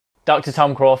Dr.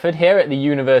 Tom Crawford here at the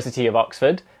University of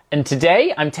Oxford, and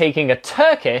today I'm taking a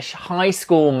Turkish high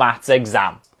school maths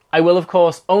exam. I will of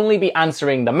course only be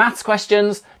answering the maths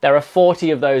questions. There are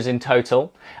 40 of those in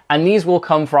total, and these will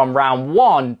come from round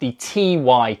 1, the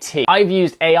TYT. I've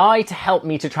used AI to help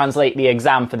me to translate the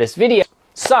exam for this video,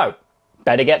 so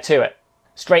better get to it.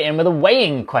 Straight in with a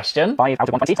weighing question. 5 out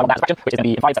of 120, so that's a question, which is going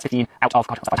to be 5, that's 15 out of,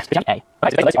 A.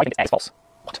 Right, so I think A is false.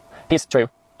 What? P is true,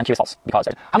 and Q is false, because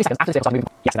how many seconds after the zero starts moving?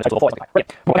 Yes, and then a total of 4.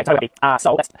 Brilliant. Okay, so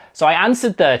ready. So I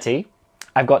answered 30.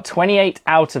 I've got 28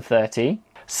 out of 30.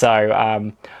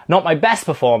 So, not my best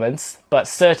performance, but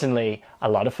certainly a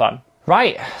lot of fun.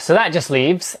 Right, so that just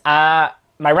leaves my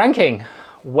ranking.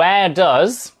 Where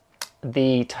does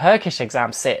the Turkish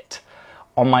exam sit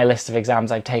on my list of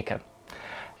exams I've taken?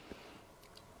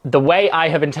 The way I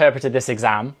have interpreted this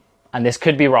exam, and this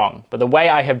could be wrong, but the way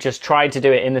I have just tried to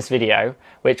do it in this video,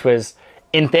 which was,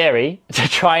 in theory, to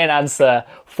try and answer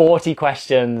 40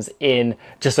 questions in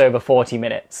just over 40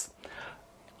 minutes.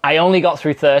 I only got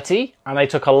through 30, and they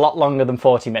took a lot longer than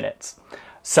 40 minutes.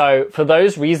 So for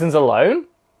those reasons alone,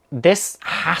 this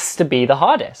has to be the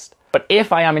hardest. But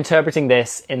if I am interpreting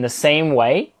this in the same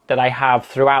way that I have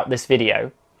throughout this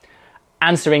video,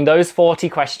 answering those 40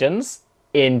 questions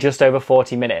in just over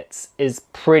 40 minutes is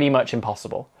pretty much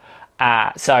impossible.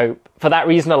 So for that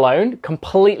reason alone,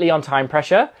 completely on time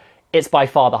pressure, it's by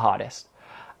far the hardest.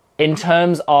 In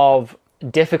terms of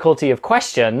difficulty of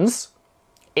questions,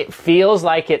 it feels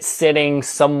like it's sitting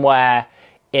somewhere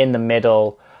in the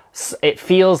middle. It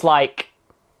feels like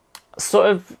sort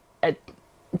of,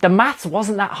 the maths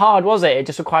wasn't that hard, was it? It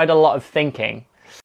just required a lot of thinking.